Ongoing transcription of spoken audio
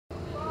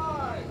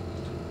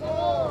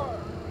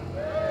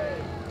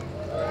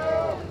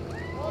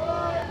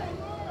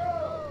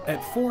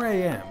At 4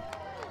 a.m.,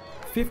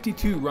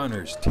 52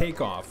 runners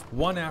take off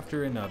one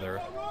after another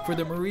for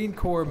the Marine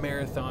Corps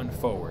Marathon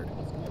Forward.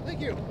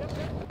 Thank you.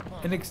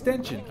 An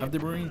extension of the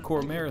Marine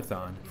Corps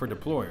Marathon for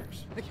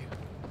deployers. Thank you.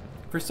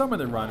 For some of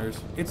the runners,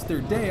 it's their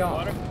day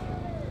off.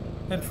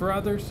 And for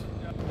others,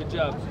 good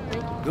job.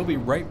 They'll be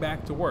right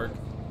back to work.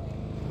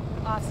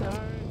 Awesome.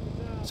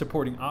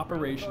 Supporting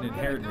Operation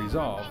Inherent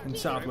Resolve in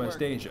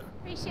Southwest Asia.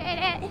 Appreciate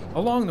it.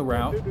 Along the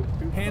route,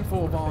 a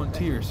handful of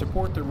volunteers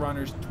support the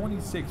runners'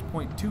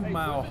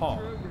 26.2-mile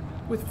haul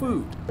with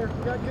food,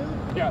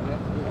 Yeah.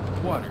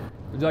 water,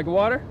 Would you like a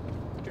water?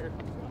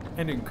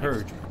 and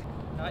encouragement.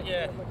 Not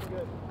yet.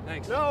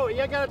 Thanks. No,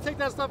 you gotta take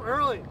that stuff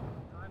early.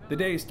 The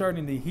day is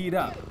starting to heat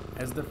up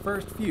as the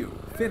first few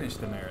finish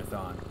the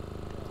marathon.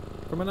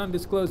 From an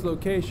undisclosed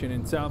location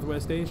in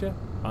Southwest Asia,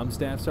 I'm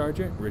Staff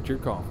Sergeant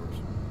Richard Coffers.